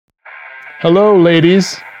Hello,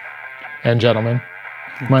 ladies and gentlemen.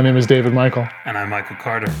 My name is David Michael. And I'm Michael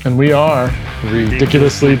Carter. And we are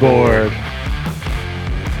Ridiculously Bored.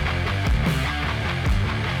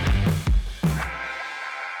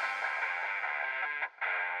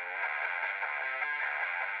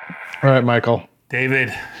 All right, Michael. David.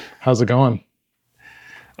 How's it going?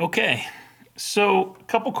 Okay. So, a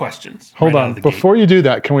couple questions. Hold on. Before you do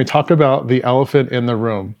that, can we talk about the elephant in the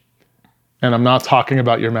room? And I'm not talking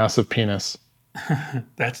about your massive penis.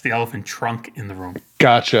 That's the elephant trunk in the room.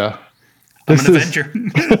 Gotcha. I'm an Avenger.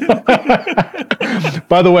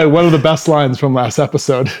 By the way, one of the best lines from last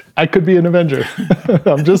episode. I could be an Avenger.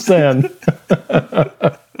 I'm just saying.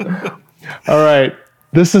 All right.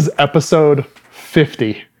 This is episode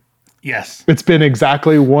 50. Yes. It's been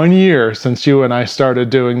exactly 1 year since you and I started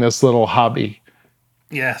doing this little hobby.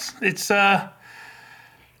 Yes.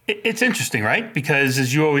 It's interesting, right? Because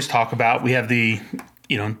as you always talk about, we have the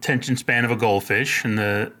attention span of a goldfish,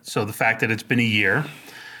 and so the fact that it's been a year,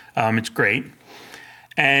 it's great.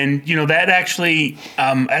 And that actually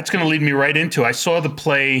that's going to lead me right into. I saw the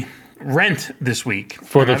play Rent this week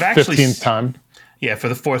for the 15th time. Yeah, for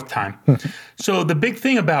the 4th time. So the big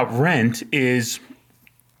thing about Rent is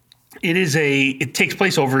it takes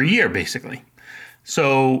place over a year basically.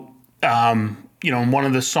 So one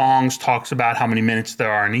of the songs talks about how many minutes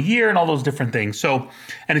there are in a year and all those different things. So,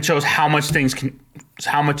 and it shows how much things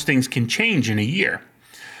can change in a year.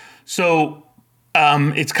 So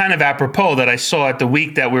it's kind of apropos that I saw it the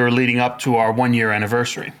week that we were leading up to our 1 year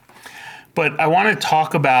anniversary. But I want to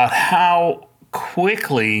talk about how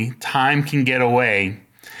quickly time can get away,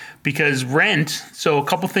 because Rent. So a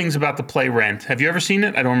couple things about the play Rent. Have you ever seen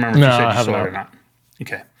it? I don't remember if you said you saw it or not.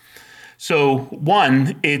 Okay. So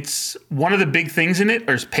one of the big things in it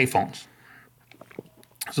is payphones.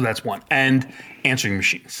 So that's one. And answering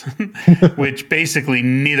machines, which basically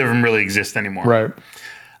neither of them really exist anymore. Right.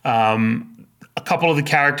 A couple of the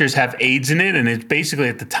characters have AIDS in it, and it's basically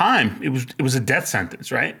at the time it was a death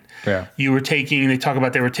sentence, right? Yeah. They were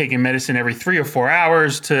taking medicine every 3 or 4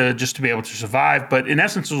 hours to be able to survive, but in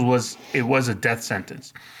essence it was a death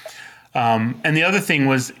sentence. And the other thing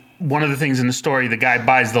was, one of the things in the story, the guy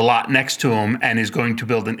buys the lot next to him and is going to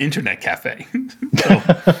build an internet cafe. So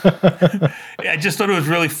I just thought it was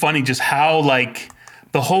really funny just how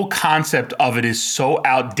the whole concept of it is so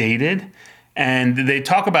outdated. And they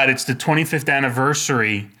talk about it's the 25th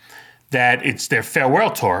anniversary, that it's their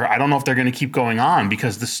farewell tour. I don't know if they're going to keep going on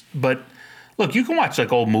but look, you can watch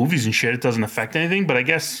old movies and shit. It doesn't affect anything. But I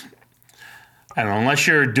guess, I don't know, unless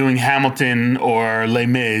you're doing Hamilton or Les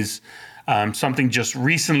Mis, something just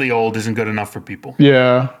recently old isn't good enough for people.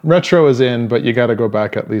 Yeah. Retro is in, but you got to go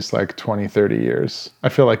back at least 20, 30 years. I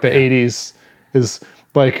feel like the 80s is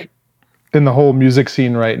in the whole music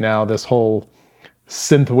scene right now, this whole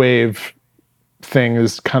synthwave thing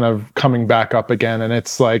is kind of coming back up again. And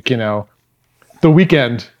it's The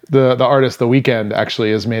Weeknd, the artist The Weeknd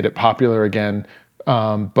actually has made it popular again.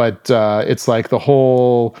 But it's the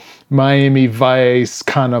whole Miami Vice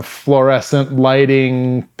kind of fluorescent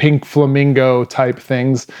lighting, pink flamingo type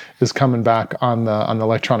things is coming back on the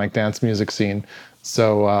electronic dance music scene.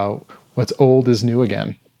 So what's old is new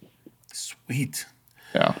again. Sweet.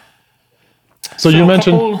 Yeah. So you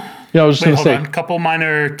mentioned... Yeah, I was just going to say. A couple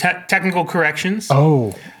minor technical corrections.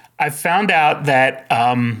 Oh. I found out that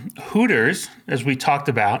Hooters, as we talked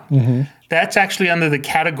about, that's actually under the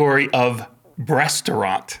category of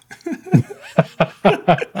breastaurant.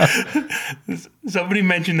 Somebody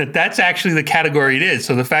mentioned that's actually the category it is.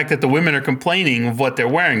 So the fact that the women are complaining of what they're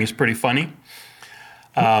wearing is pretty funny.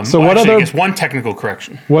 I guess one technical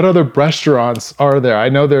correction. What other restaurants are there? I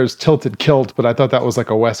know there's Tilted Kilt, but I thought that was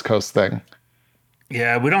a West Coast thing.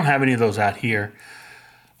 Yeah, we don't have any of those out here.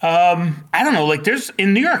 I don't know. There's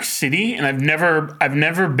in New York City, and I've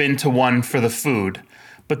never been to one for the food,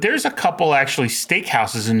 but there's a couple actually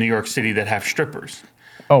steakhouses in New York City that have strippers.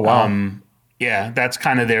 Oh wow. Yeah, that's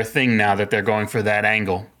kind of their thing now that they're going for that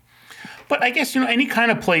angle. But I guess any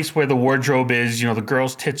kind of place where the wardrobe is, the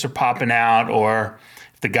girls' tits are popping out, or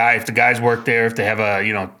if the guys work there, if they have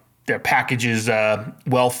their packages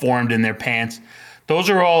well formed in their pants. Those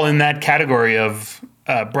are all in that category of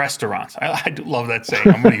breastaurants. I do love that saying.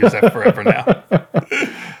 I'm going to use that forever now.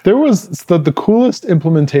 There was the coolest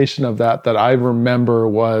implementation of that I remember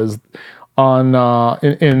was on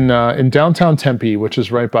in downtown Tempe, which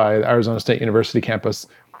is right by the Arizona State University campus.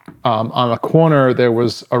 On a corner, there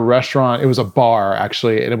was a restaurant. It was a bar,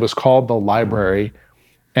 actually, and it was called The Library.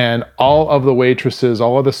 And all of the waitresses,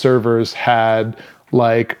 all of the servers had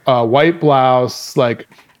a white blouse,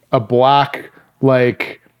 a black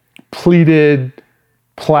pleated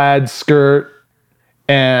plaid skirt,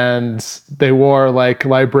 and they wore like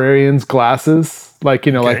librarians' glasses, like,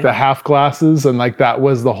 you know, like Okay. the half glasses, and like that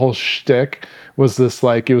was the whole shtick. Was this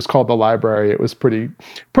like it was called the library? It was pretty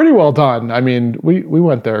well done. I mean, we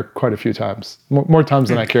went there quite a few times, more times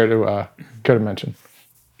than I care to mention.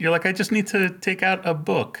 You're like, I just need to take out a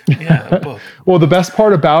book. Yeah, a book. Well, the best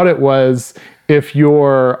part about it was if you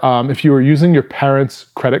were using your parents'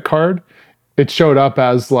 credit card, it showed up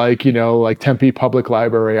as like, you know, like Tempe Public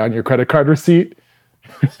Library on your credit card receipt.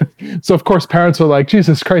 So of course parents were like,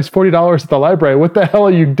 Jesus Christ, $40 at the library. What the hell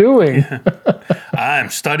are you doing? I'm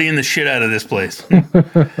studying the shit out of this place.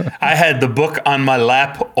 I had the book on my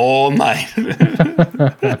lap all night.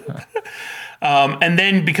 And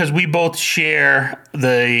then because we both share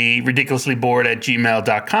the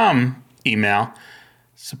ridiculouslybored@gmail.com email,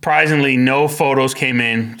 surprisingly, no photos came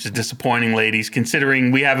in, which is disappointing, ladies,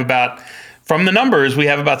 considering we have from the numbers, we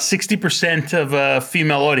have about 60% of a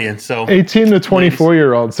female audience. So 18 to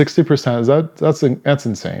 24-year-old, 60%. That's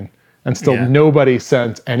insane. And still nobody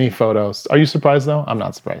sent any photos. Are you surprised though? I'm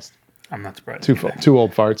not surprised. I'm not surprised. Two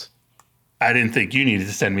old farts. I didn't think you needed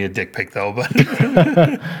to send me a dick pic though, but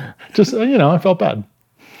Just, you know, I felt bad.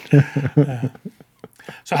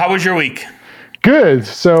 So how was your week? Good.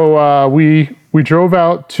 So we drove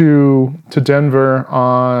out to Denver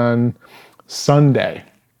on Sunday,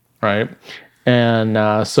 right?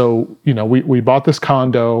 And so, you know, we bought this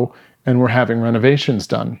condo and we're having renovations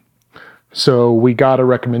done. So we got a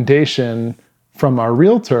recommendation from our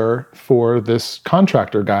realtor for this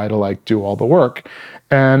contractor guy to like do all the work.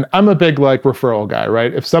 And I'm a big like referral guy,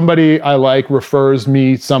 right? If somebody I like refers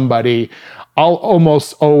me somebody, I'll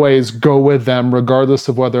almost always go with them regardless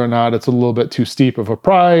of whether or not it's a little bit too steep of a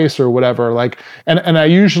price or whatever. Like, and I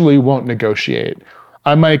usually won't negotiate.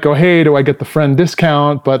 I might go, hey, do I get the friend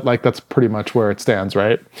discount? But like, that's pretty much where it stands,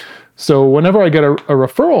 right? So whenever I get a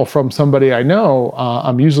referral from somebody I know,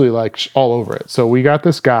 I'm usually like all over it. So we got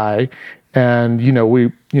this guy, and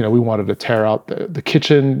we wanted to tear out the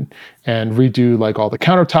kitchen and redo like all the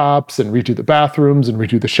countertops and redo the bathrooms and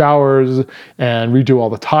redo the showers and redo all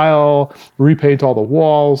the tile, repaint all the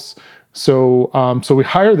walls. So we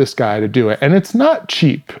hire this guy to do it, and it's not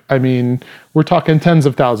cheap. I mean, we're talking tens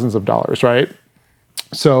of thousands of dollars, right?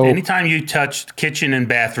 So anytime you touch kitchen and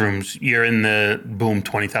bathrooms, you're in the boom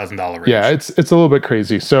 $20,000 range. Yeah, it's a little bit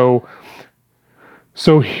crazy. So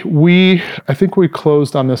I think we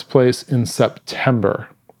closed on this place in September,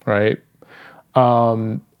 right?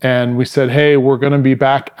 And we said, hey, we're going to be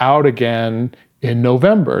back out again in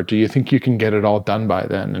November. Do you think you can get it all done by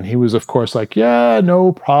then? And he was, of course, like, yeah,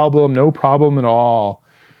 no problem at all.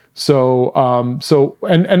 So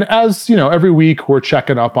and as you know, every week we're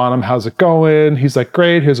checking up on him. How's it going? He's like,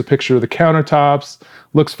 great. Here's a picture of the countertops.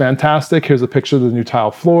 Looks fantastic. Here's a picture of the new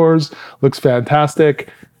tile floors. Looks fantastic.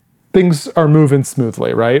 Things are moving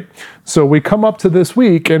smoothly, right? So we come up to this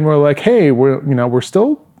week and we're like, hey, we're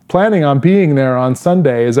still planning on being there on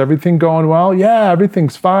Sunday. Is everything going well? Yeah,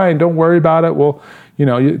 everything's fine. Don't worry about it. Well,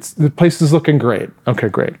 the place is looking great. Okay,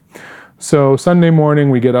 great. So Sunday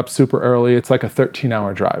morning, we get up super early. It's like a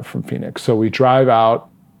 13-hour drive from Phoenix. So we drive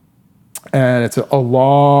out, and it's a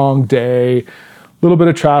long day, a little bit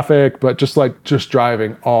of traffic, but just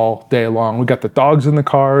driving all day long. We got the dogs in the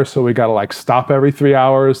car, so we got to like stop every 3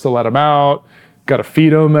 hours to let them out. Got to feed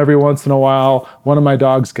them every once in a while. One of my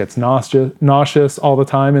dogs gets nauseous all the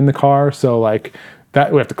time in the car, so like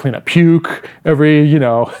that we have to clean up puke every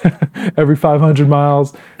every 500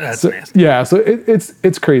 miles. That's nasty. Yeah, so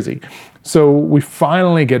it's crazy. So we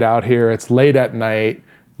finally get out here. It's late at night.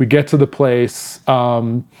 We get to the place,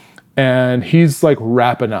 and he's like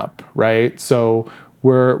wrapping up, right? So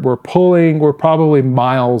we're probably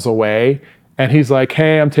miles away, and he's like,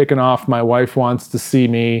 hey, I'm taking off. My wife wants to see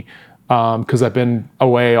me because I've been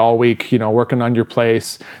away all week, working on your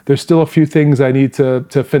place. There's still a few things I need to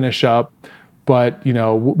finish up, but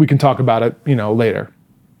we can talk about it, later.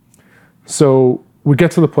 So we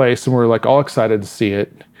get to the place and we're like all excited to see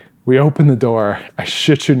it. We open the door. I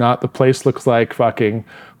shit you not, the place looks like fucking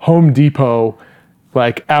Home Depot,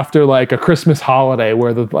 like after like a Christmas holiday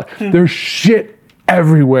where there's shit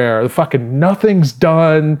everywhere. The fucking nothing's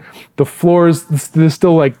done. The floors, there's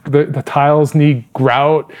still like the tiles need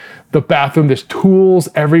grout. The bathroom, there's tools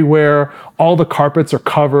everywhere. All the carpets are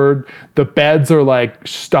covered. The beds are like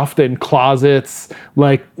stuffed in closets.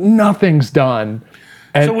 Like nothing's done.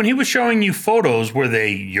 And so when he was showing you photos, were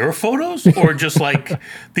they your photos or just like,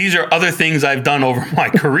 these are other things I've done over my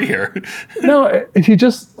career? No,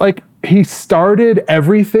 he started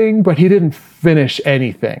everything, but he didn't finish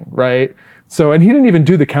anything, right? So, and he didn't even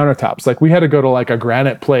do the countertops. Like we had to go to like a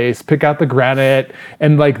granite place, pick out the granite,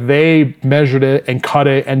 and like they measured it and cut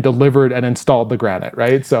it and delivered and installed the granite,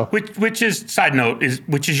 right? So, Which is, side note,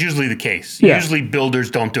 which is usually the case. Yeah. Usually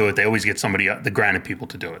builders don't do it. They always get somebody, the granite people,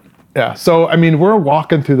 to do it. yeah. So, I mean, we're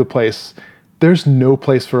walking through the place. There's no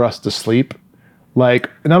place for us to sleep. Like,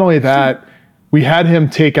 not only that, we had him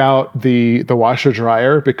take out the washer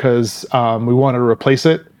dryer because we wanted to replace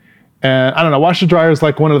it. And I don't know, washer dryer is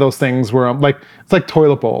like one of those things where I'm like, it's like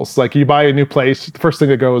toilet bowls. Like you buy a new place, the first thing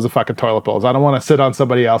that goes is the fucking toilet bowls. I don't want to sit on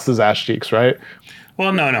somebody else's ass cheeks, right?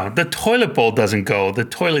 Well, no. The toilet bowl doesn't go. The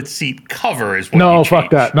toilet seat cover is what No, you fuck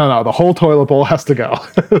change. that. No, the whole toilet bowl has to go.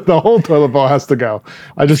 The whole toilet bowl has to go.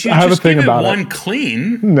 I You have a just thing give about it it. one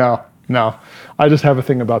clean. No. I just have a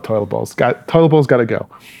thing about toilet bowls. Toilet bowls got to go.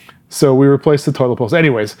 So we replaced the toilet bowls.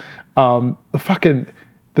 Anyways,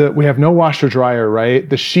 we have no washer dryer, right?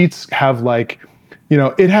 The sheets have like,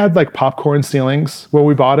 it had like popcorn ceilings when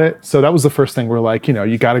we bought it. So that was the first thing we're like,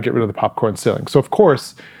 you got to get rid of the popcorn ceiling. So of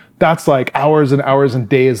course, that's like hours and hours and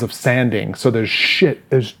days of sanding. So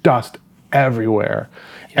there's dust everywhere.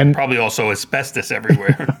 And Probably also asbestos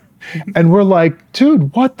everywhere. and we're like,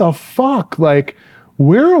 dude, what the fuck? Like,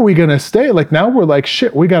 where are we gonna stay? Like now we're like,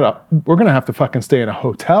 shit, we're gonna have to fucking stay in a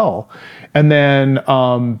hotel. And then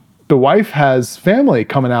the wife has family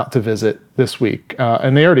coming out to visit this week,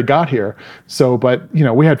 and they already got here. So, but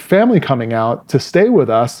we had family coming out to stay with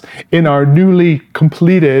us in our newly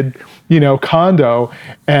completed, condo,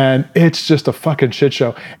 and it's just a fucking shit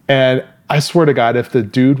show. And I swear to God, if the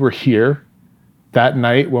dude were here that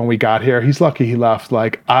night when we got here, he's lucky he left.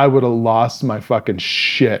 Like I would have lost my fucking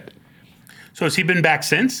shit. So has he been back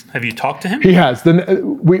since? Have you talked to him? He has.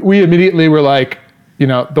 Then we immediately were like,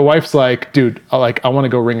 the wife's like, dude, I want to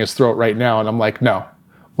go wring his throat right now. And I'm like, no,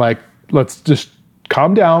 like, let's just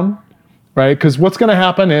calm down, right? Because what's going to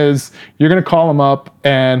happen is you're going to call him up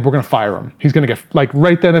and we're going to fire him. He's going to get like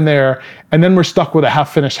right then and there. And then we're stuck with a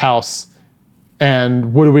half finished house.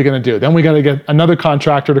 And what are we going to do? Then we got to get another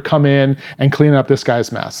contractor to come in and clean up this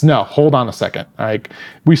guy's mess. No, hold on a second. Like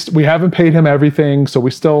we haven't paid him everything. So we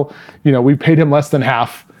still, we paid him less than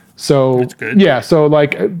half. So That's good. yeah. So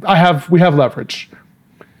like we have leverage.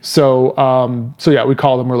 So yeah, we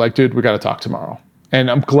called him. We're like, dude, we got to talk tomorrow. And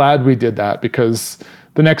I'm glad we did that because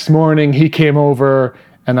the next morning he came over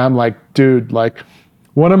and I'm like, dude, like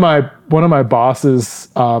one of my bosses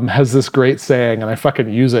has this great saying and I fucking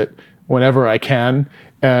use it whenever I can.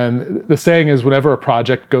 And the saying is whenever a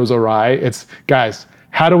project goes awry, it's guys,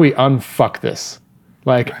 how do we unfuck this?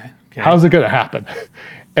 Like, Okay. how's it going to happen?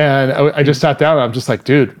 And I just sat down and I'm just like,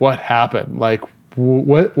 dude, what happened? Like,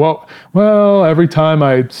 what? Well, every time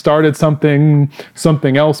I started something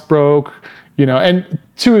else broke, and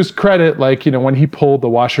to his credit, like, when he pulled the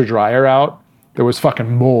washer dryer out, there was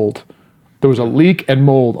fucking mold. There was a leak and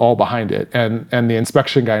mold all behind it. And the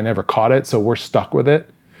inspection guy never caught it. So we're stuck with it.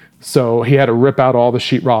 So he had to rip out all the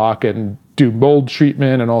sheetrock and do mold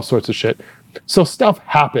treatment and all sorts of shit. So stuff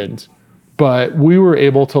happened, but we were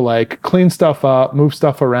able to like clean stuff up, move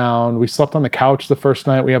stuff around. We slept on the couch the first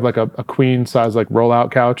night. We have like a queen size like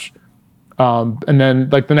rollout couch. And then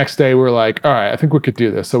like the next day we were like, all right, I think we could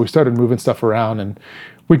do this. So we started moving stuff around and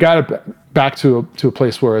we got it back to a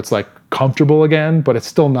place where it's like comfortable again, but it's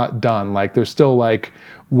still not done. Like there's still like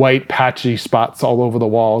white patchy spots all over the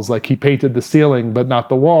walls. Like he painted the ceiling, but not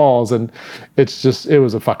the walls. And it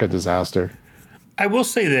was a fucking disaster. I will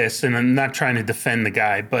say this, and I'm not trying to defend the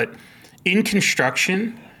guy, but in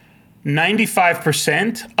construction,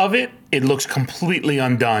 95% of it looks completely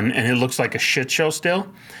undone and it looks like a shit show still.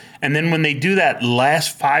 And then when they do that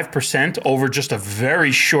last 5% over just a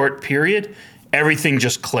very short period, everything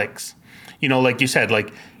just clicks. Like you said,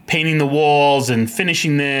 like painting the walls and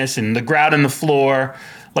finishing this and the grout in the floor.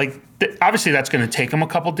 Like obviously that's going to take them a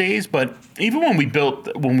couple days, but even when we built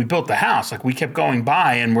the house, like we kept going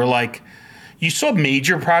by and we're like, you saw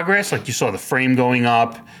major progress. Like you saw the frame going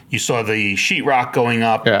up, you saw the sheetrock going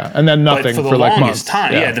up. Yeah, and then nothing for the for like longest months.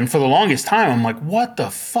 time. Yeah, then for the longest time, I'm like, what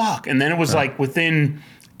the fuck? And then it was like within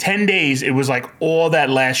 10 days, it was like all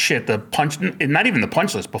that last shit, not even the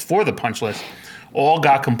punch list, before the punch list, all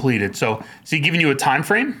got completed. So is he giving you a time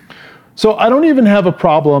frame? So I don't even have a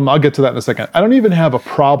problem. I'll get to that in a second. I don't even have a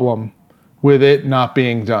problem with it not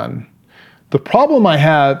being done. The problem I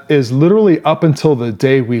have is literally up until the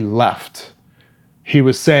day we left, he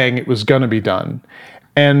was saying it was going to be done.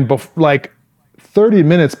 And like 30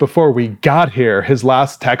 minutes before we got here, his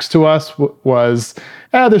last text to us was,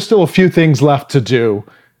 there's still a few things left to do.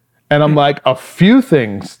 And I'm like, a few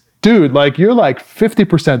things? Dude, like you're like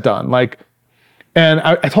 50% done. Like, and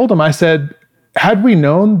I told him, I said, had we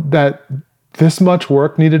known that this much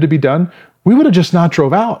work needed to be done, we would have just not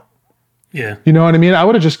drove out. Yeah. You know what I mean? I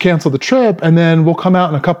would have just canceled the trip and then we'll come out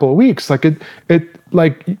in a couple of weeks. Like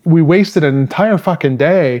like we wasted an entire fucking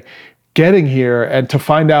day getting here, and to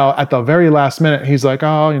find out at the very last minute, he's like,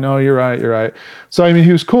 oh, you're right. So, I mean,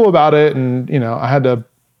 he was cool about it. And, I had to,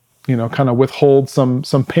 kind of withhold some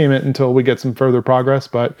payment until we get some further progress,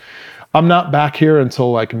 but I'm not back here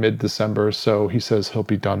until like mid-December. So he says he'll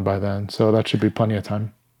be done by then. So that should be plenty of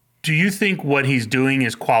time. Do you think what he's doing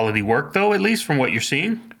is quality work though, at least from what you're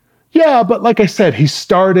seeing? Yeah, but like I said, he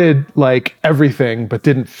started like everything, but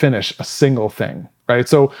didn't finish a single thing, right?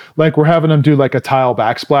 So like we're having him do like a tile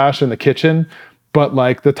backsplash in the kitchen, but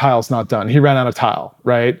like the tile's not done. He ran out of tile,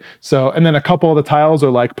 right? So, and then a couple of the tiles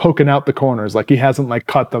are like poking out the corners, like he hasn't like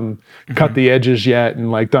cut the edges yet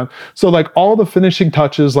and like done. So like all the finishing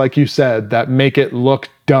touches, like you said, that make it look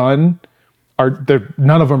done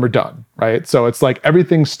none of them are done, right? So it's like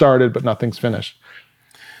everything's started, but nothing's finished.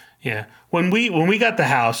 Yeah. When we got the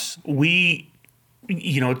house,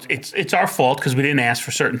 it's our fault because we didn't ask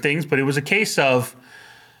for certain things, but it was a case of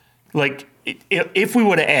like, if we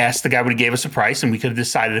would have asked, the guy would have gave us a price and we could have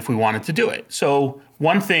decided if we wanted to do it. So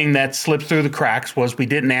one thing that slipped through the cracks was we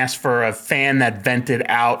didn't ask for a fan that vented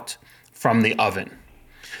out from the oven.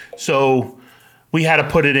 So we had to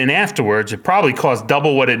put it in afterwards. It probably cost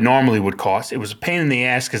double what it normally would cost. It was a pain in the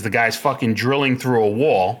ass because the guy's fucking drilling through a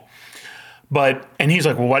wall. And he's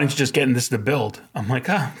like, well, why didn't you just get in this to build? I'm like,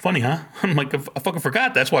 funny, huh? I'm like, I fucking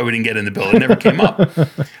forgot. That's why we didn't get in the build. It never came up.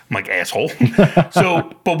 I'm like, asshole.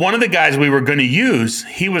 But one of the guys we were going to use,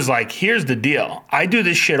 he was like, here's the deal. I do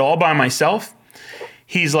this shit all by myself.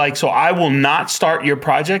 He's like, so I will not start your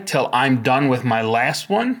project till I'm done with my last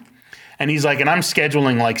one. And he's like, and I'm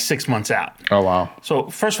scheduling like 6 months out. Oh, wow. So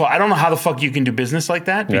first of all, I don't know how the fuck you can do business like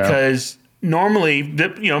that because normally,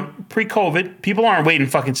 pre-COVID, people aren't waiting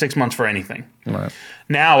fucking 6 months for anything. Right.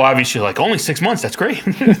 Now, obviously, like only 6 months, that's great.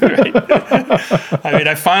 Right? I mean,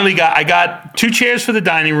 I got 2 chairs for the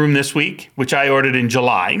dining room this week, which I ordered in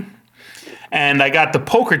July. And I got the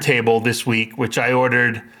poker table this week, which I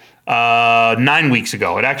ordered 9 weeks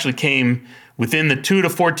ago. It actually came within the 2 to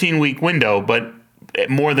 14 week window, but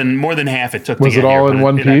more than half it took to get here. Was it all in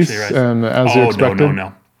one piece and as you expected?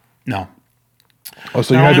 No. Oh,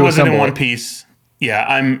 so you had to assemble in one piece.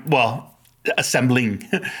 Yeah, assembling.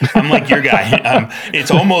 I'm like your guy.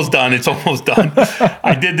 It's almost done.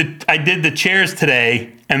 I did the chairs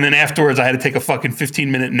today, and then afterwards I had to take a fucking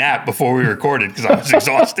 15-minute nap before we recorded because I was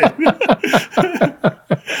exhausted.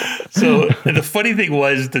 So the funny thing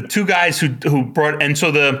was the 2 guys who brought, and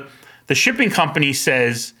so the shipping company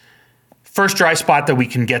says first dry spot that we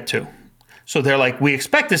can get to. So they're like, we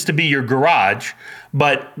expect this to be your garage,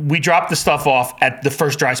 but we drop the stuff off at the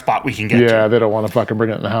first dry spot we can get to. Yeah, they don't want to fucking bring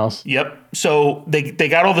it in the house. Yep. So they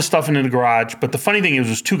got all the stuff into the garage, but the funny thing is, it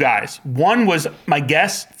was 2 guys. One was, my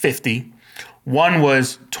guess, 50. One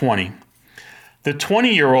was 20. The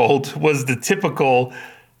 20-year-old was the typical,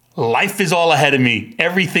 life is all ahead of me.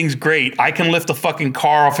 Everything's great. I can lift a fucking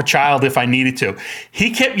car off a child if I needed to.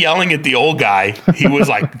 He kept yelling at the old guy. He was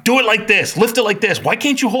like, do it like this. Lift it like this. Why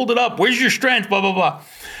can't you hold it up? Where's your strength? Blah, blah, blah.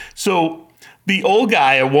 So the old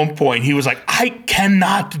guy at one point, he was like, I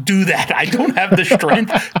cannot do that. I don't have the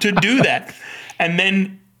strength to do that. And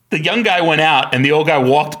then the young guy went out and the old guy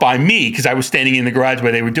walked by me because I was standing in the garage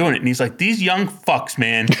where they were doing it. And he's like, these young fucks,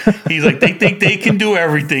 man. He's like, they think they can do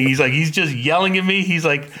everything. He's like, he's just yelling at me. He's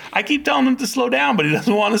like, I keep telling him to slow down, but he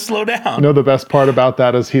doesn't want to slow down. You know, the best part about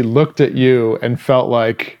that is he looked at you and felt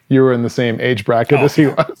like you were in the same age bracket as he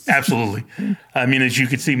was. Absolutely. I mean, as you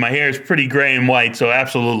can see, my hair is pretty gray and white, so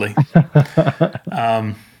absolutely.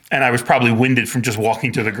 And I was probably winded from just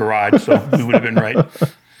walking to the garage, so we would have been right.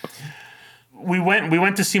 We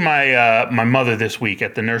went to see my mother this week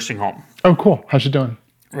at the nursing home. Oh, cool. How's she doing?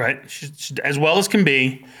 Right. She's as well as can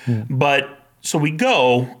be. But so we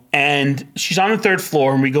go, and she's on the 3rd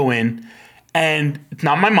floor, and we go in, and it's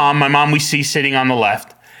not my mom. My mom we see sitting on the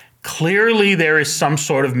left. Clearly, there is some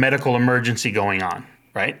sort of medical emergency going on,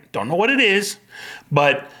 right? Don't know what it is,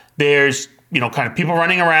 but there's, kind of people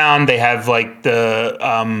running around. They have like the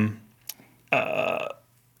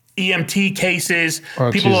EMT cases.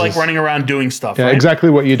 Oh, people are like running around doing stuff. Yeah, right? Exactly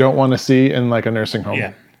what you don't want to see in like a nursing home.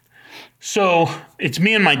 Yeah. So it's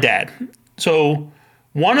me and my dad. So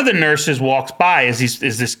one of the nurses walks by as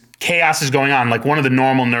this chaos is going on, like one of the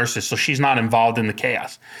normal nurses. So she's not involved in the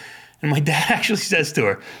chaos. And my dad actually says to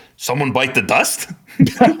her, "Someone bite the dust?"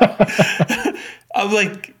 I'm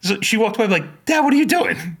like, so she walked away, I'm like, "Dad, what are you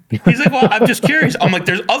doing?" He's like, "Well, I'm just curious." I'm like,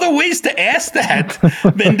 "There's other ways to ask that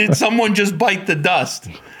than did someone just bite the dust."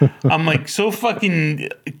 I'm like, so fucking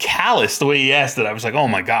callous the way he asked it. I was like, oh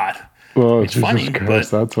my God. Oh, It's Jesus funny,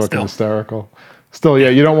 Christ, but that's fucking still. hysterical. Still, yeah,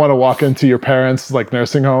 you don't want to walk into your parents' like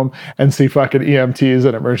nursing home and see fucking EMTs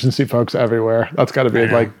and emergency folks everywhere. That's got to be I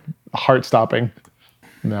know. like heart stopping.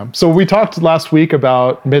 Yeah. So we talked last week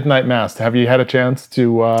about Midnight Mass. Have you had a chance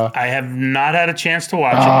to? I have not had a chance to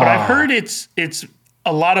watch it, but I've heard it's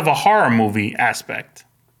a lot of a horror movie aspect.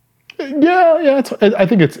 Yeah. I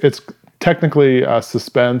think it's technically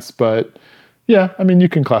suspense, but yeah, I mean you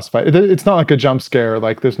can classify it. It's not like a jump scare.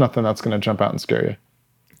 Like there's nothing that's going to jump out and scare you.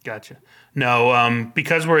 Gotcha. No,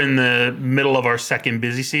 because we're in the middle of our second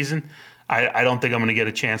busy season, I don't think I'm going to get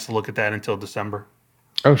a chance to look at that until December.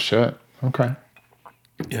 Oh shit. Okay.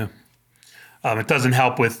 Yeah. It doesn't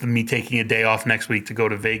help with me taking a day off next week to go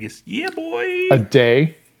to Vegas. Yeah, boy. A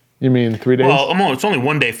day? You mean 3 days? Well, it's only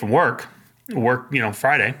one day from work.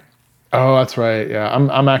 Friday. Oh, that's right. Yeah,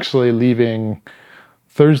 I'm actually leaving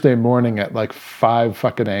Thursday morning at like 5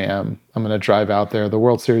 fucking a.m. I'm gonna drive out there. The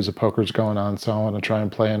World Series of Poker's going on, so I want to try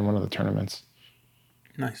and play in one of the tournaments.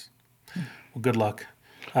 Nice. Well, good luck.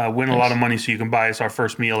 Win a lot of money so you can buy us our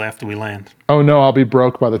first meal after we land. Oh no, I'll be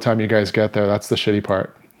broke by the time you guys get there. That's the shitty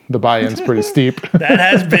part. The buy-in's pretty steep. That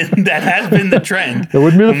has been the trend. It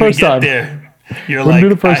wouldn't be the When we first get time. there, you're Wouldn't be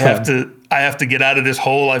like, the first I have to get out of this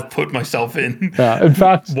hole I've put myself in Yeah. In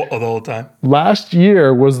fact, the whole time. last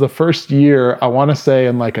year was the first year I want to say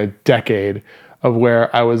in like a decade of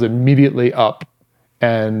where I was immediately up,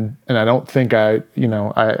 and I don't think I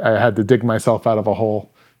had to dig myself out of a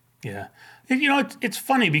hole. Yeah. It's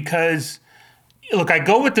funny because, look, I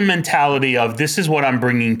go with the mentality of this is what I'm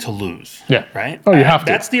bringing to lose. Yeah. Right? Oh, you have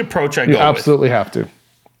to. That's the approach I You go with. absolutely have to.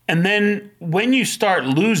 And then when you start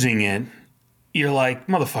losing it, you're like,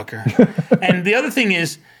 motherfucker. And the other thing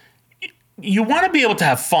is, you want to be able to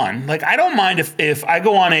have fun. Like, I don't mind if I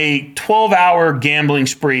go on a 12-hour gambling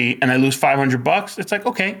spree and I lose $500. It's like,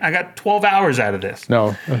 okay, I got 12 hours out of this.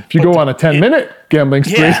 No, if you go on a 10-minute gambling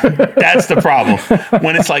spree, Yeah, that's the problem.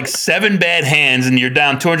 When it's like 7 bad hands and you're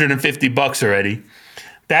down $250 already,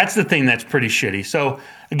 that's the thing that's pretty shitty. So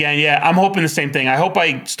again, yeah, I'm hoping the same thing. I hope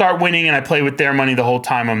I start winning and I play with their money the whole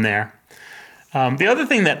time I'm there. The other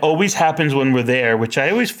thing that always happens when we're there, which I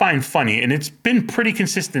always find funny, and it's been pretty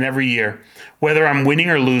consistent every year, whether I'm winning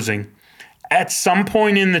or losing, at some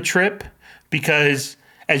point in the trip, because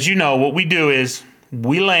as you know, what we do is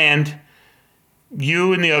we land,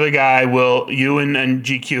 you and the other guy you and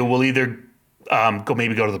GQ will either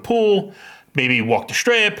go to the pool, maybe walk the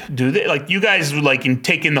strip, like you guys like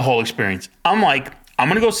take in the whole experience. I'm like, I'm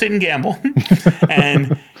going to go sit and gamble.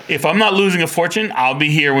 And if I'm not losing a fortune, I'll be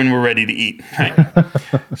here when we're ready to eat. Right?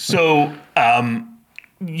 So,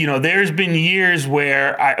 there's been years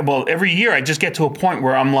where every year I just get to a point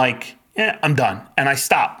where I'm like, yeah, I'm done. And I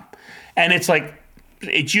stop. And it's like,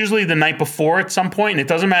 it's usually the night before at some point, and it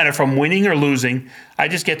doesn't matter if I'm winning or losing. I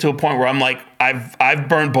just get to a point where I'm like, I've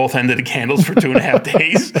burned both ends of the candles for 2.5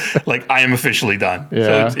 days. Like, I am officially done.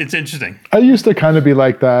 Yeah. So it's interesting. I used to kind of be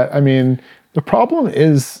like that. I mean, the problem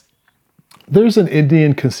is there's an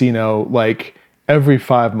Indian casino like every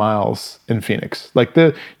 5 miles in Phoenix. Like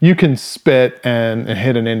you can spit and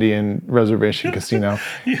hit an Indian reservation casino.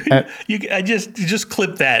 You just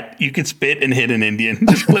clip that. You could spit and hit an Indian.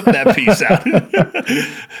 Just clip that piece out.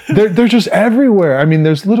 They're just everywhere. I mean,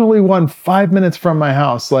 there's literally one 5 minutes from my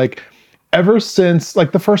house. Like ever since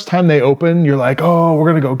like the first time they opened, you're like, oh, we're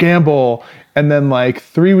gonna go gamble. And then like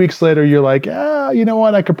 3 weeks later, you're like, you know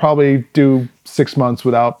what? I could probably do 6 months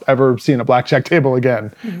without ever seeing a blackjack table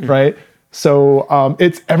again, right? So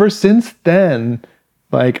it's ever since then,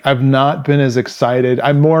 like I've not been as excited.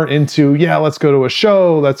 I'm more into, let's go to a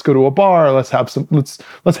show, let's go to a bar, let's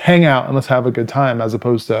hang out and let's have a good time, as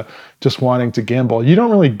opposed to just wanting to gamble. You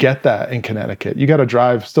don't really get that in Connecticut. You got to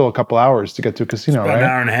drive still a couple hours to get to a casino, About right? an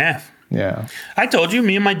hour and a half. Yeah. I told you,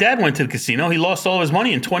 me and my dad went to the casino. He lost all of his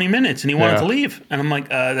money in 20 minutes and he wanted to leave. And I'm like,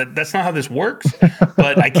 that's not how this works.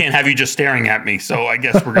 But I can't have you just staring at me. So I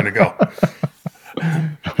guess we're going to go.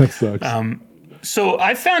 That sucks. So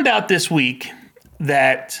I found out this week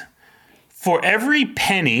that for every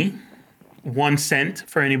penny, 1 cent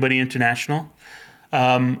for anybody international,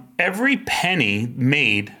 every penny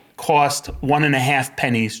made cost 1.5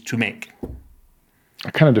 pennies to make.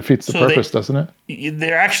 It kind of defeats the purpose, doesn't it?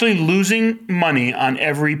 They're actually losing money on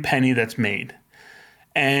every penny that's made.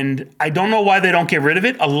 And I don't know why they don't get rid of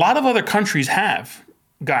it. A lot of other countries have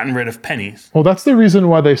gotten rid of pennies. Well, that's the reason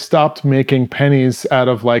why they stopped making pennies out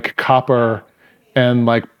of like copper and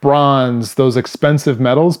like bronze, those expensive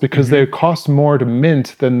metals, because they cost more to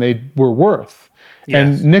mint than they were worth.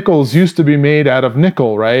 Yes. And nickels used to be made out of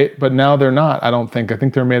nickel, right? But now they're not, I don't think. I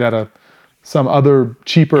think they're made out of some other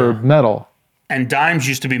cheaper metal. And dimes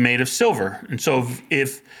used to be made of silver. And so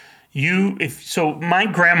if My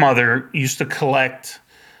grandmother used to collect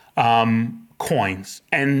coins,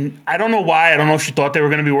 and I don't know why. I don't know if she thought they were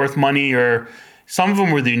going to be worth money, or some of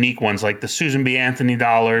them were the unique ones, like the Susan B. Anthony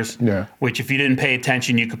dollars. Yeah. Which, if you didn't pay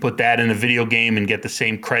attention, you could put that in a video game and get the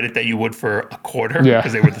same credit that you would for a quarter. Yeah.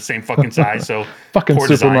 Because they were the same fucking size. So Fucking poor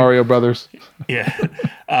Super design. Mario Brothers. Yeah.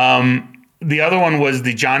 The other one was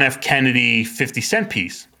the John F. Kennedy 50-cent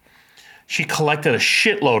piece. She collected a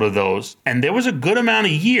shitload of those, and there was a good amount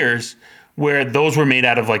of years where those were made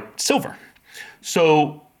out of like silver.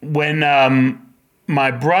 So when my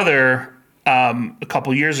brother, a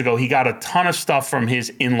couple years ago, he got a ton of stuff from his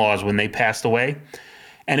in-laws when they passed away.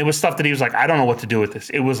 And it was stuff that he was like, I don't know what to do with this.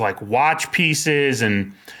 It was like watch pieces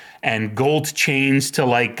and gold chains to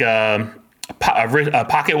like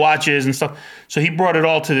pocket watches and stuff. So he brought it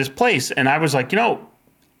all to this place. And I was like,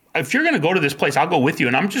 if you're going to go to this place, I'll go with you.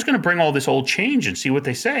 And I'm just going to bring all this old change and see what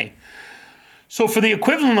they say. So for the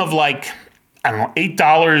equivalent of like, I don't know,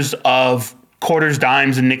 $8 of quarters,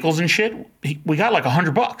 dimes, and nickels and shit, we got like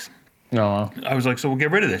 $100. No, I was like, so we'll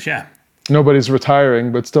get rid of this. Yeah. nobody's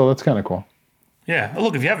retiring, but still, that's kind of cool. Yeah.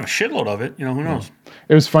 Look, if you have a shitload of it, who knows?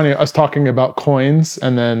 It was funny. I was talking about coins,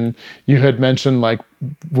 and then you had mentioned like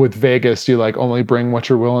with Vegas, you like only bring what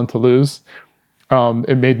you're willing to lose.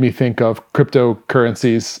 It made me think of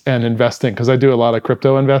cryptocurrencies and investing, because I do a lot of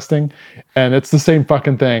crypto investing, and it's the same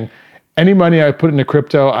fucking thing. Any money I put into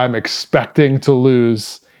crypto, I'm expecting to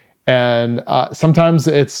lose. And sometimes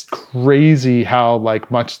it's crazy how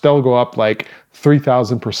like much they'll go up like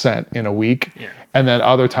 3,000% in a week. Yeah. And then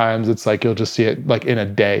other times it's like you'll just see it like in a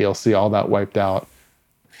day, you'll see all that wiped out.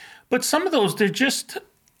 But some of those, they're just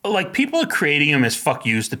like, people are creating them as fuck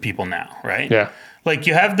yous to people now, right? Yeah. Like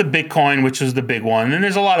you have the Bitcoin, which is the big one, and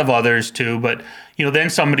there's a lot of others too. But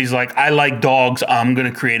then somebody's like, I like dogs. I'm going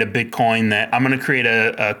to create a Bitcoin I'm going to create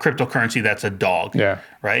a cryptocurrency that's a dog. Yeah.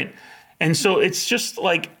 Right. And so it's just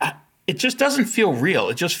like, it just doesn't feel real.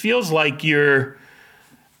 It just feels like you're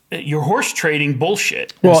horse trading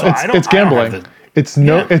bullshit. And Well, so it's gambling. It's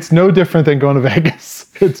no different than going to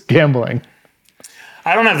Vegas. It's gambling.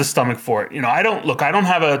 I don't have the stomach for it. I don't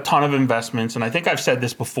have a ton of investments, and I think I've said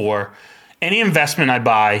this before. Any investment I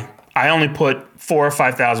buy, I only put $4,000 or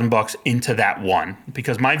 $5,000 into that one,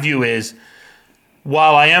 because my view is,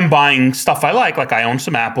 while I am buying stuff I like I own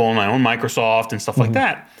some Apple and I own Microsoft and stuff like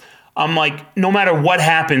that, I'm like, no matter what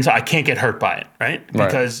happens, I can't get hurt by it, right?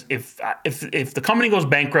 Because if the company goes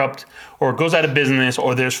bankrupt or goes out of business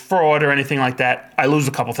or there's fraud or anything like that, I lose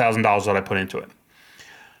a couple $1,000s that I put into it.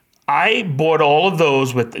 I bought all of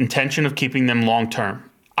those with intention of keeping them long term.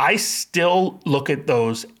 I still look at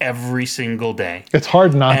those every single day. It's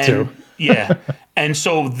hard not to. Yeah. And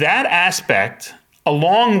so that aspect,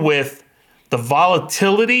 along with the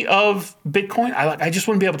volatility of Bitcoin, I just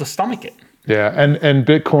wouldn't be able to stomach it. Yeah, and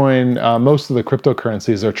Bitcoin, most of the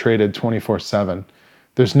cryptocurrencies are traded 24/7.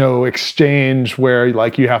 There's no exchange where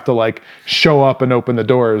like you have to like show up and open the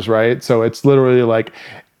doors, right? So it's literally like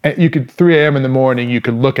you could 3 a.m. in the morning, you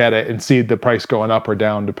could look at it and see the price going up or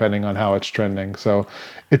down depending on how it's trending. So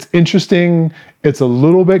it's interesting. It's a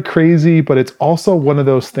little bit crazy, but it's also one of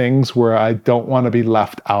those things where I don't want to be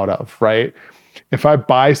left out of, right? If I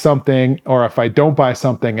buy something or if I don't buy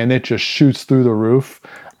something and it just shoots through the roof,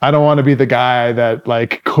 I don't want to be the guy that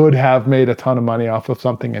like could have made a ton of money off of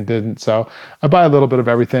something and didn't. So I buy a little bit of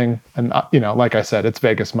everything. And, like I said, it's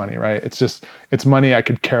Vegas money, right? It's money I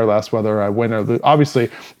could care less whether I win or lose. Obviously,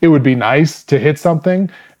 it would be nice to hit something.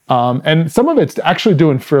 And some of it's actually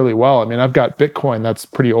doing fairly well. I mean, I've got Bitcoin that's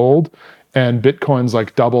pretty old, and Bitcoin's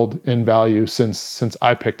like doubled in value since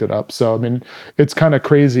I picked it up. So, I mean, it's kind of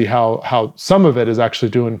crazy how some of it is actually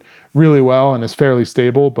doing really well and is fairly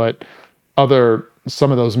stable, but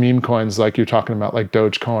some of those meme coins like you're talking about, like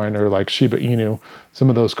Dogecoin or like Shiba Inu, some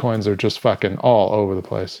of those coins are just fucking all over the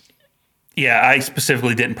place. Yeah, I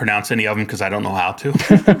specifically didn't pronounce any of them because I don't know how to.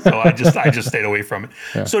 So I just stayed away from it.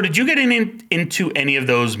 Yeah. So did you get into any of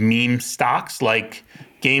those meme stocks like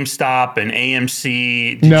GameStop and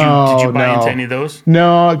AMC? Did you buy into any of those?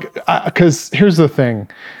 No, because here's the thing.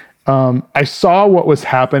 I saw what was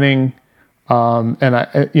happening,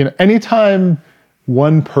 and anytime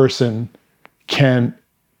one person can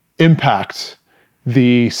impact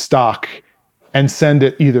the stock and send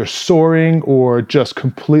it either soaring or just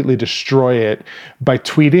completely destroy it by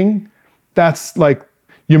tweeting, that's like,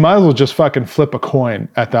 you might as well just fucking flip a coin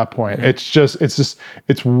at that point. Mm-hmm.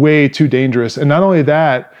 It's way too dangerous. And not only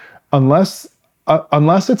that, unless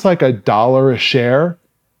it's like $1 a share,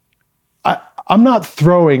 I'm not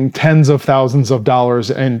throwing tens of thousands of dollars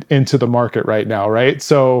into the market right now, right?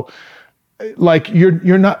 So like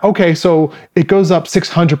you're not okay. So it goes up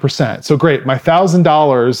 600%. So great, my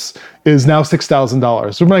 $1,000 is now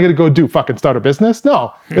 $6,000. So what am I going to go do? Fucking start a business?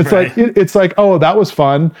 No, it's Right. like it's like, oh, that was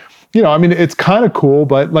fun. You know, I mean, it's kind of cool,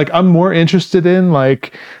 but like I'm more interested in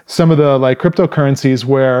like some of the like cryptocurrencies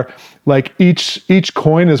where like each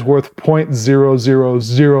coin is worth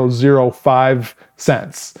 0.00005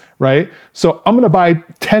 cents, right? So I'm going to buy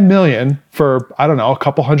 10 million for, I don't know, a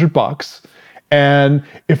couple $100. And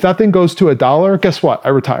if that thing goes to $1, guess what? I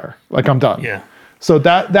retire. Like I'm done. Yeah. So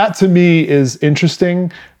that to me is interesting.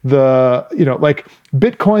 The, you know, like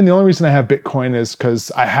Bitcoin, the only reason I have Bitcoin is because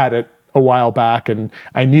I had it a while back and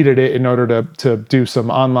I needed it in order to do some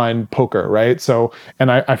online poker, right? So,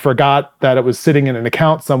 and I forgot that it was sitting in an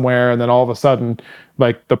account somewhere, and then all of a sudden,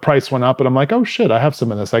 like the price went up and I'm like, oh shit, I have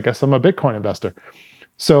some of this. I guess I'm a Bitcoin investor.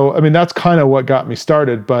 So, I mean, that's kind of what got me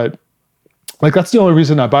started, but like that's the only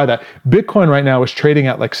reason I buy that. Bitcoin right now is trading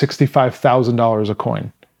at like $65,000 a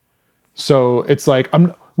coin. So it's like,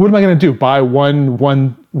 what am I going to do? Buy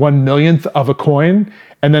one millionth of a coin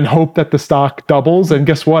and then hope that the stock doubles? And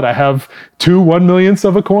guess what? I have 1 millionths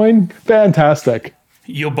of a coin. Fantastic.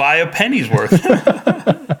 You'll buy a penny's worth.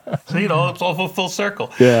 So, you know, it's all full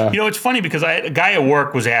circle. Yeah. You know, it's funny because a guy at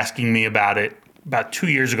work was asking me about it about 2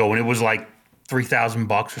 years ago when it was like $3,000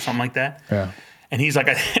 or something like that. Yeah. And he's like,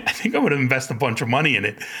 I think I would invest a bunch of money in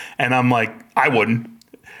it. And I'm like, I wouldn't.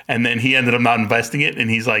 And then he ended up not investing it. And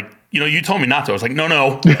he's like, you know, you told me not to. I was like, no.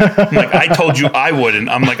 I'm like, I told you I wouldn't.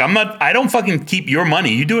 I'm like, I don't fucking keep your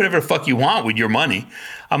money. You do whatever the fuck you want with your money.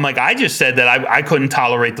 I'm like, I just said that I couldn't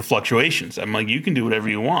tolerate the fluctuations. I'm like, you can do whatever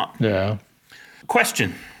you want. Yeah.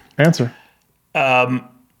 Question. Answer. So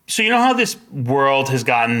you know how this world has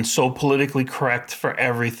gotten so politically correct for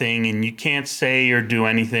everything and you can't say or do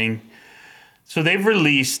anything? So they've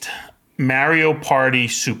released Mario Party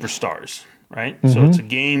Superstars, right? So it's a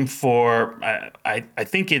game for, I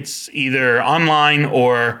think it's either online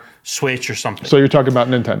or Switch or something. So you're talking about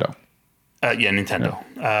Nintendo. Yeah, Nintendo.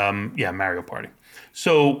 Yeah, Mario Party.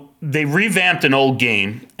 So they revamped an old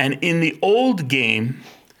game. And in the old game,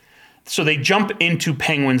 so they jump into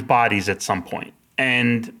penguins' bodies at some point.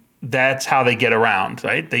 And that's how they get around,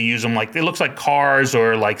 right? They use them like, it looks like cars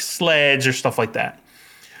or like sleds or stuff like that.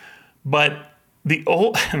 But the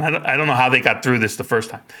old, and I don't know how they got through this the first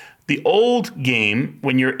time. The old game,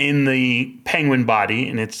 when you're in the penguin body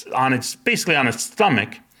and it's basically on its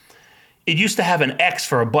stomach, it used to have an X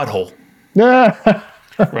for a butthole, Yeah.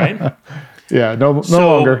 right? Yeah. No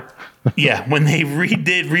longer. Yeah, when they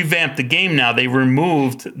revamped the game now, they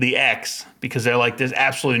removed the X because they're like, there's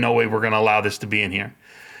absolutely no way we're going to allow this to be in here.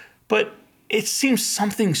 But it seems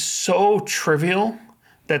something so trivial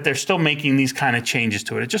that they're still making these kind of changes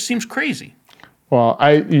to it. It just seems crazy. Well,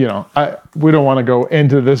 we don't want to go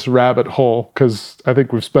into this rabbit hole because I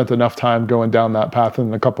think we've spent enough time going down that path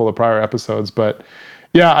in a couple of prior episodes. But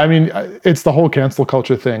yeah, I mean, it's the whole cancel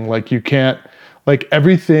culture thing. Like you can't, like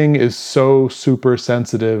everything is so super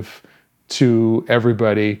sensitive to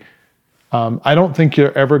everybody. I don't think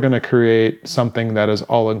you're ever going to create something that is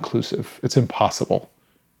all inclusive. It's impossible,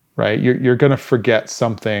 right? You're going to forget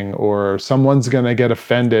something or someone's going to get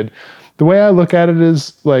offended. The way I look at it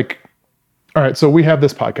is like, all right, so we have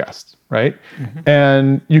this podcast, right? Mm-hmm.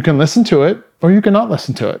 And you can listen to it or you cannot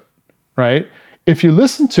listen to it, right? If you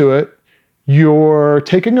listen to it, you're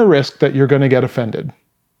taking a risk that you're going to get offended,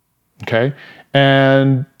 okay?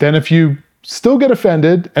 And then if you still get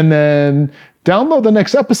offended and then download the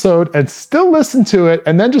next episode and still listen to it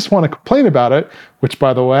and then just want to complain about it, which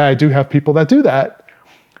by the way, I do have people that do that,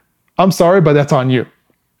 I'm sorry, but that's on you.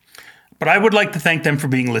 But I would like to thank them for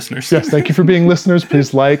being listeners. Yes, thank you for being listeners.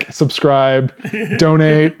 Please like, subscribe,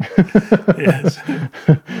 donate. Yes.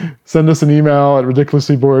 Send us an email at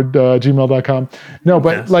ridiculouslybored@gmail.com. No,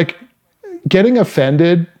 but Yes. like getting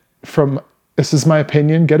offended this is my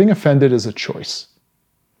opinion, getting offended is a choice.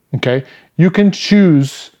 Okay? You can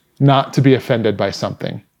choose not to be offended by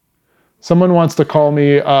something. Someone wants to call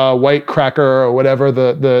me a white cracker or whatever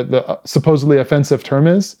the supposedly offensive term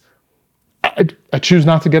is. I choose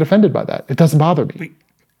not to get offended by that. It doesn't bother me.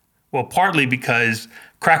 Well, partly because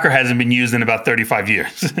cracker hasn't been used in about 35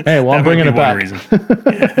 years. Hey, well, I'm bringing it back.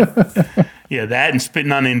 Yeah, that and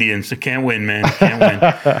spitting on Indians. So can't win, man. Can't win.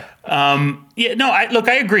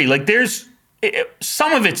 I agree. Like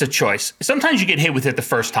some of it's a choice. Sometimes you get hit with it the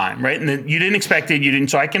first time, right? And then you didn't expect it.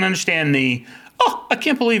 So I can understand I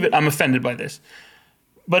can't believe it. I'm offended by this.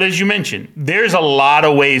 But as you mentioned, there's a lot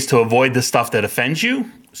of ways to avoid the stuff that offends you.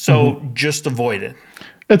 So just avoid it.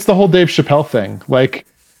 It's the whole Dave Chappelle thing. Like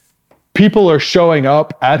people are showing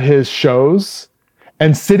up at his shows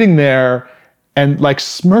and sitting there and like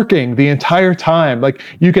smirking the entire time. Like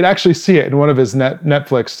you could actually see it in one of his his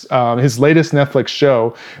latest Netflix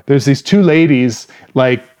show. There's these two ladies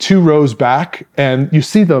like 2 rows back, and you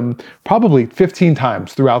see them probably 15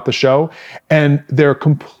 times throughout the show, and they're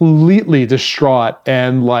completely distraught,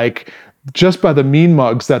 and like just by the mean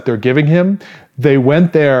mugs that they're giving him, they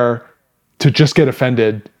went there to just get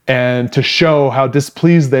offended and to show how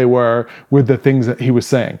displeased they were with the things that he was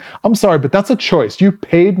saying. I'm sorry, but that's a choice. You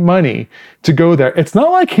paid money to go there. It's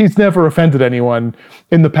not like he's never offended anyone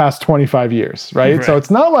in the past 25 years, right? So it's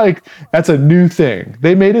not like that's a new thing.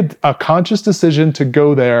 They made a conscious decision to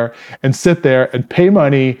go there and sit there and pay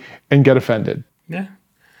money and get offended. Yeah.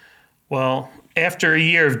 Well, after a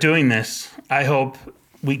year of doing this, I hope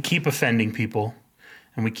we keep offending people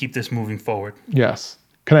and we keep this moving forward. Yes.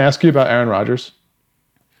 Can I ask you about Aaron Rodgers?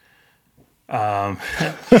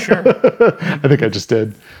 Sure. I think I just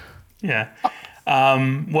did. Yeah.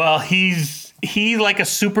 Well, he like a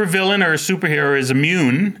supervillain or a superhero is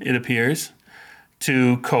immune, it appears,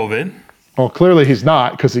 to COVID. Well, clearly he's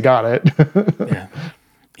not because he got it. Yeah.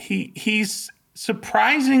 He's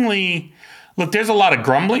surprisingly, look, there's a lot of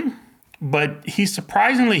grumbling, but he's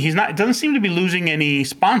not, it doesn't seem to be losing any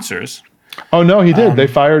sponsors. Oh no, he did. They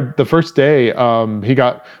fired the first day.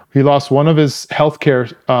 He lost one of his healthcare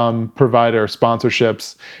provider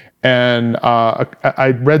sponsorships, and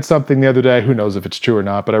I read something the other day. Who knows if it's true or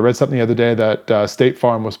not? But I read something the other day that State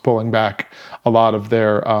Farm was pulling back a lot of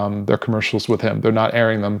their commercials with him. They're not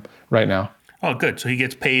airing them right now. Oh, good. So he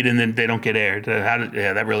gets paid and then they don't get aired.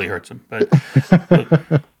 That really hurts him. But look,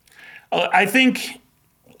 I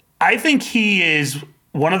think he is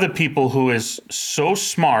one of the people who is so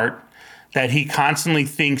smart that he constantly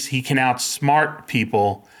thinks he can outsmart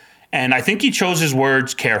people. And I think he chose his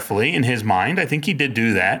words carefully in his mind. I think he did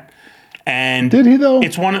do that. And did he though?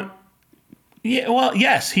 It's one of, yeah, well,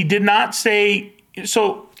 yes, he did not say,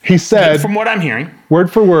 so he said, from what I'm hearing, word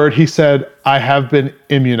for word, he said, I have been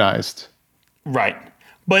immunized. Right.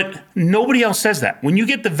 But nobody else says that. When you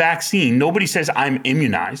get the vaccine, nobody says I'm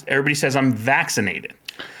immunized. Everybody says I'm vaccinated.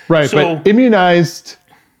 Right. So, but immunized,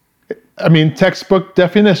 I mean, textbook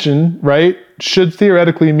definition, right, should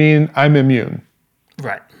theoretically mean I'm immune.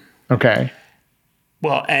 Right. Okay.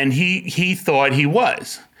 Well, and he thought he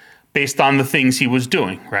was based on the things he was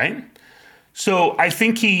doing, right? So I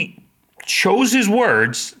think he chose his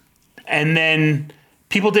words, and then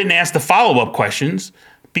people didn't ask the follow-up questions,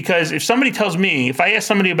 because if somebody tells me, if I ask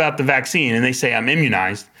somebody about the vaccine and they say I'm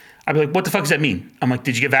immunized, I'd be like, what the fuck does that mean? I'm like,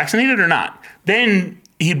 did you get vaccinated or not? Then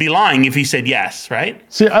he'd be lying if he said yes, right?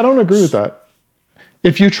 See, I don't agree with that.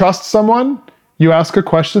 If you trust someone, you ask a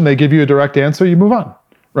question, they give you a direct answer, you move on,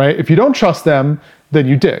 right? If you don't trust them, then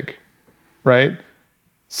you dig, right?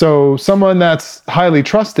 So someone that's highly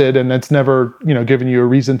trusted and that's never, given you a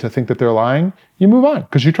reason to think that they're lying, you move on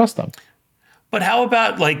because you trust them. But how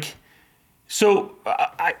about all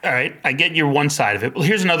right, I get your one side of it. Well,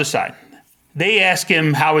 here's another side. They ask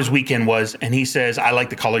him how his weekend was, and he says, I like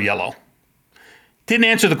the color yellow. Didn't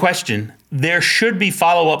answer the question. There should be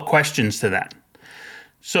follow-up questions to that.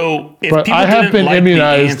 So if but people I have didn't been like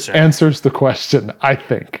immunized the answer, answers the question, I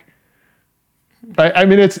think. I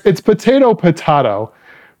mean, it's potato,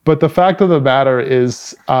 but the fact of the matter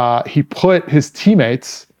is he put his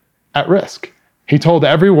teammates at risk. He told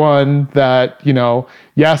everyone that,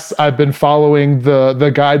 yes, I've been following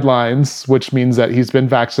the guidelines, which means that he's been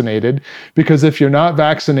vaccinated. Because if you're not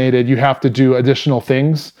vaccinated, you have to do additional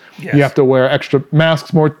things. Yes. You have to wear extra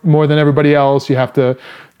masks more than everybody else. You have to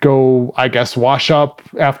go, I guess, wash up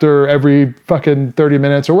after every fucking 30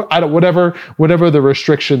 minutes or whatever the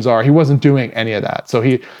restrictions are. He wasn't doing any of that. So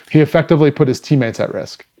he effectively put his teammates at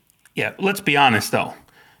risk. Yeah, let's be honest, though.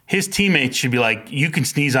 His teammates should be like, you can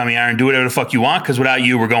sneeze on me, Aaron, do whatever the fuck you want, because without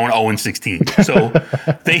you, we're going 0-16. So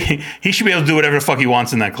he should be able to do whatever the fuck he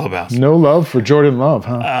wants in that clubhouse. No love for Jordan Love,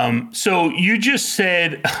 huh? So you just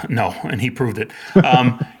said, no, and he proved it.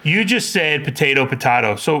 You just said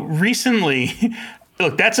potato. So recently,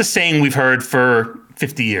 look, that's a saying we've heard for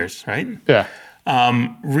 50 years, right? Yeah.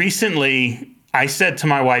 Recently, I said to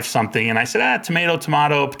my wife something, and I said, tomato,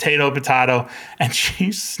 potato, and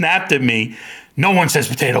she snapped at me. No one says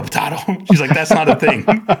potato. She's like, that's not a thing.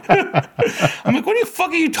 I'm like, what the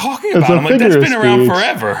fuck are you talking about? I'm like, that's been around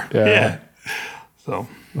forever. Yeah. So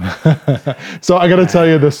I got to tell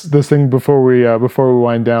you this thing before we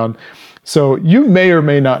wind down. So you may or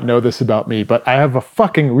may not know this about me, but I have a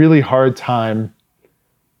fucking really hard time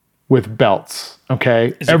with belts.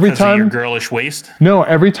 Okay. Is it because of your girlish waist? No,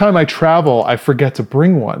 every time I travel, I forget to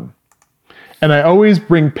bring one. And I always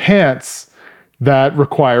bring pants that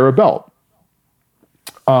require a belt.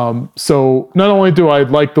 So not only do I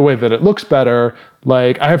like the way that it looks better,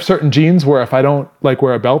 like I have certain jeans where if I don't like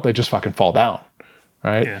wear a belt, they just fucking fall down.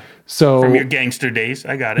 Right. Yeah. So From your gangster days,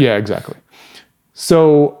 I got it. yeah, exactly.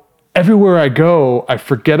 So everywhere I go, I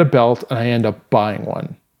forget a belt and I end up buying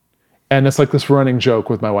one. And it's like this running joke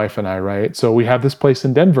with my wife and I, right? So we have this place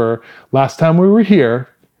in Denver. Last time we were here,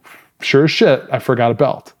 sure as shit, I forgot a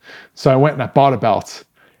belt. So I went and I bought a belt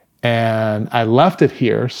and I left it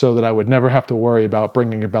here so that I would never have to worry about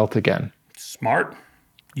bringing a belt again. Smart.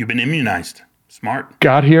 You've been immunized. Smart.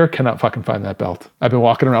 Got here, cannot fucking find that belt. I've been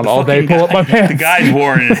walking around all day, pull up my pants. The guy's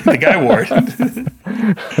wore it. The guy wore it.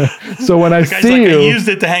 So when I Guy's see like, you, I used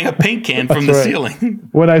it to hang a paint can from the right. ceiling.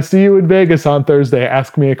 when I see you in Vegas on Thursday,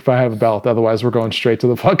 ask me if I have a belt. Otherwise, we're going straight to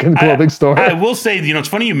the fucking clothing store. I will say, it's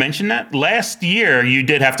funny you mentioned that. Last year, you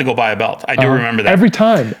did have to go buy a belt. I do remember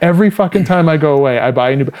that. Every fucking time I go away, I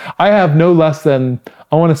buy a new. I have no less than,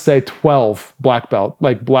 I want to say 12 black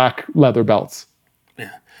leather belts.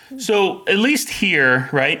 Yeah. So at least here,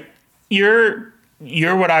 right? You're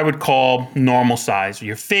what I would call normal size.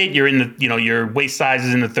 You're fit. You're in the, your waist size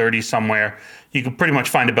is in the 30s somewhere. You can pretty much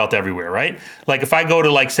find a belt everywhere, right? Like if I go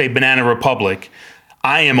to say Banana Republic,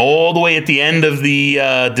 I am all the way at the end of the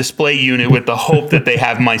display unit with the hope that they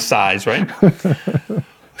have my size, right?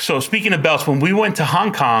 So speaking of belts, when we went to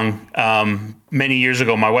Hong Kong many years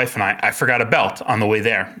ago, my wife and I forgot a belt on the way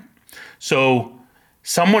there. So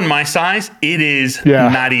someone my size, it is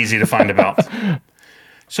not easy to find a belt.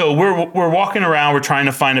 So we're walking around, we're trying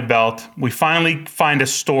to find a belt. We finally find a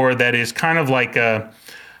store that is kind of like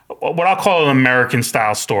what I'll call an American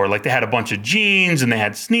style store. Like they had a bunch of jeans and they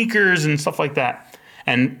had sneakers and stuff like that.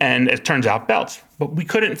 And it turns out belts, but we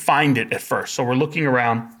couldn't find it at first. So we're looking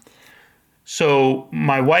around. So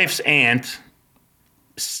my wife's aunt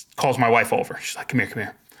calls my wife over. She's like, come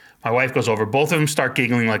here. My wife goes over. Both of them start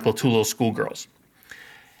giggling like two little schoolgirls.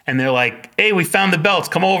 And they're like, hey, we found the belts.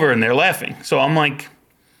 Come over. And they're laughing. So I'm like,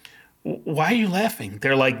 why are you laughing?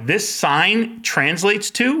 They're like, this sign translates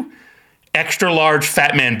to extra large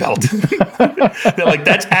fat man belt. They're like,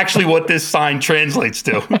 that's actually what this sign translates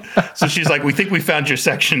to. So she's like, we think we found your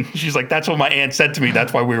section. She's like, that's what my aunt said to me.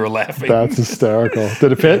 That's why we were laughing. That's hysterical.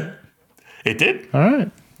 Did it fit? It did. All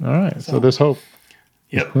right. So there's hope.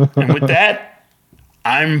 Yep. And with that,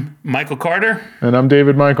 I'm Michael Carter. And I'm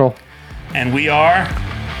David Michael. And we are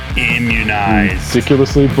immunized.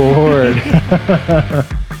 Ridiculously bored.